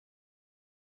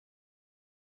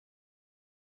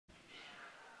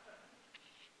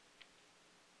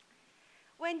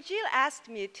when Jill asked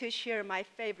me to share my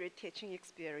favorite teaching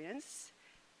experience,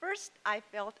 first I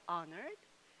felt honored,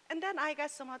 and then I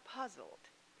got somewhat puzzled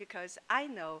because I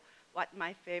know what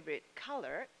my favorite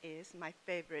color is, my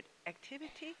favorite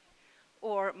activity,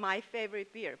 or my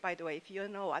favorite beer. By the way, if you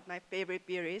know what my favorite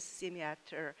beer is, see me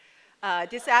after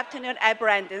this afternoon at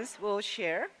Brandon's, we'll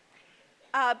share.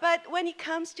 But when it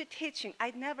comes to teaching,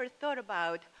 I never thought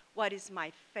about what is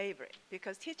my favorite,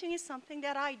 because teaching is something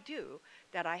that I do,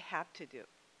 that I have to do.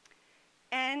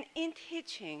 And in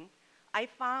teaching, I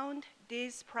found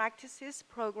these practices,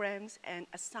 programs, and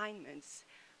assignments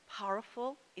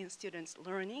powerful in students'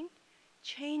 learning,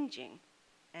 changing,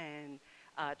 and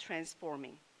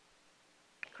transforming.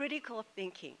 Critical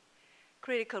thinking,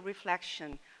 critical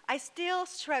reflection. I still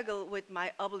struggle with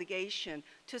my obligation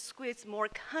to squeeze more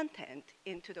content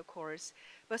into the course,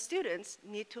 but students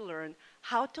need to learn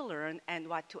how to learn and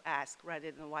what to ask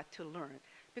rather than what to learn.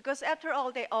 Because after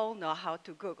all, they all know how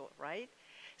to Google, right?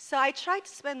 So I try to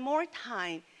spend more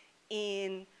time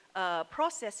in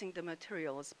processing the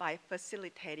materials by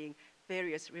facilitating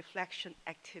various reflection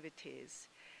activities.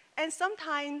 And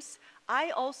sometimes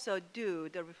I also do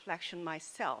the reflection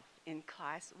myself in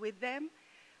class with them.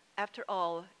 After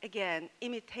all, again,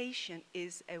 imitation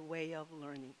is a way of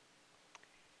learning.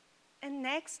 And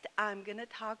next, I'm going to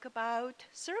talk about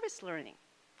service learning.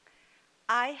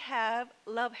 I have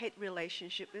love-hate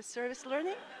relationship with service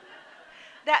learning.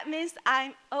 That means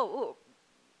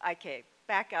okay,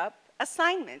 back up.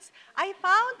 Assignments. I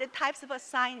found the types of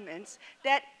assignments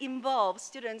that involve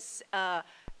students'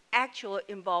 actual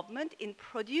involvement in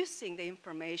producing the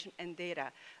information and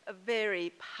data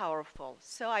very powerful.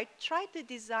 So I try to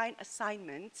design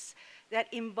assignments that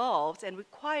involves and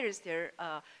requires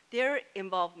their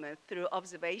involvement through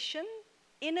observation,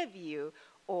 interview,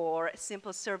 or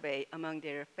simple survey among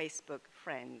their Facebook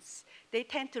friends. They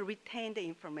tend to retain the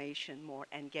information more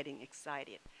and getting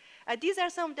excited. These are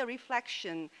some of the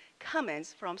reflection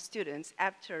comments from students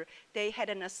after they had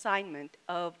an assignment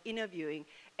of interviewing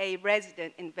a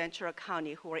resident in Ventura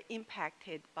County who were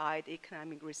impacted by the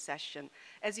economic recession.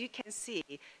 As you can see,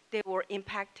 they were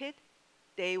impacted,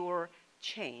 they were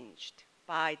changed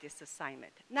by this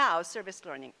assignment. Now, service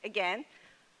learning. Again,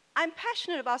 I'm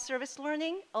passionate about service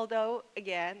learning, although,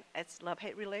 again, it's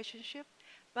love-hate relationship.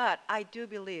 But I do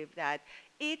believe that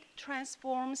it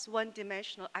transforms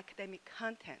one-dimensional academic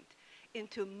content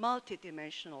into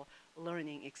multidimensional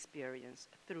learning experience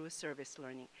through service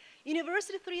learning.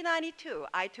 University 392,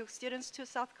 I took students to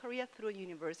South Korea through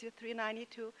University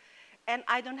 392, and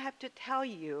I don't have to tell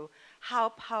you how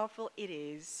powerful it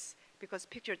is, because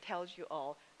picture tells you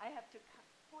all. I have to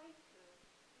point to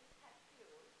this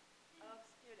tattoo of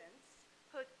students,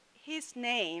 put his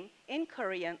name in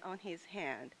Korean on his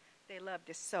hand. They love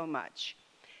this so much.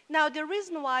 Now, the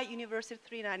reason why University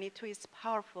 392 is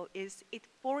powerful is it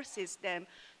forces them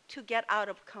to get out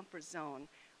of comfort zone.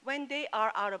 When they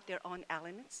are out of their own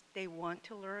elements, they want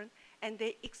to learn, and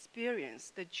they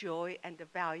experience the joy and the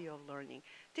value of learning.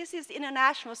 This is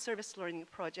international service learning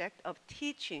project of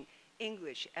teaching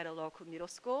English at a local middle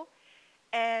school.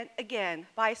 And again,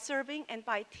 by serving and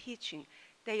by teaching,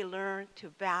 they learn to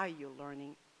value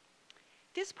learning.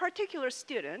 This particular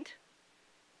student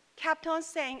kept on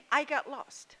saying, I got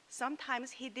lost. Sometimes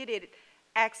he did it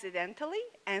accidentally,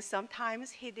 and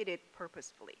sometimes he did it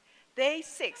purposefully. Day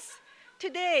 6.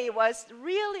 Today was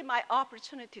really my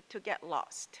opportunity to get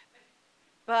lost.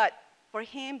 But for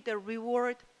him, the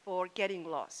reward for getting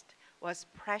lost was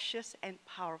precious and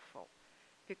powerful,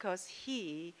 because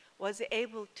he was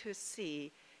able to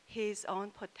see his own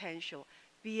potential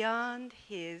beyond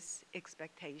his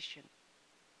expectation.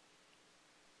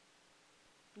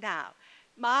 Now,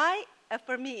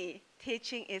 for me,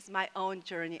 teaching is my own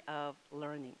journey of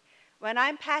learning. When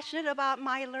I'm passionate about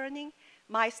my learning,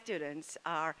 my students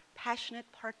are passionate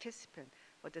participants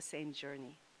with the same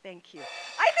journey. Thank you.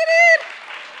 I did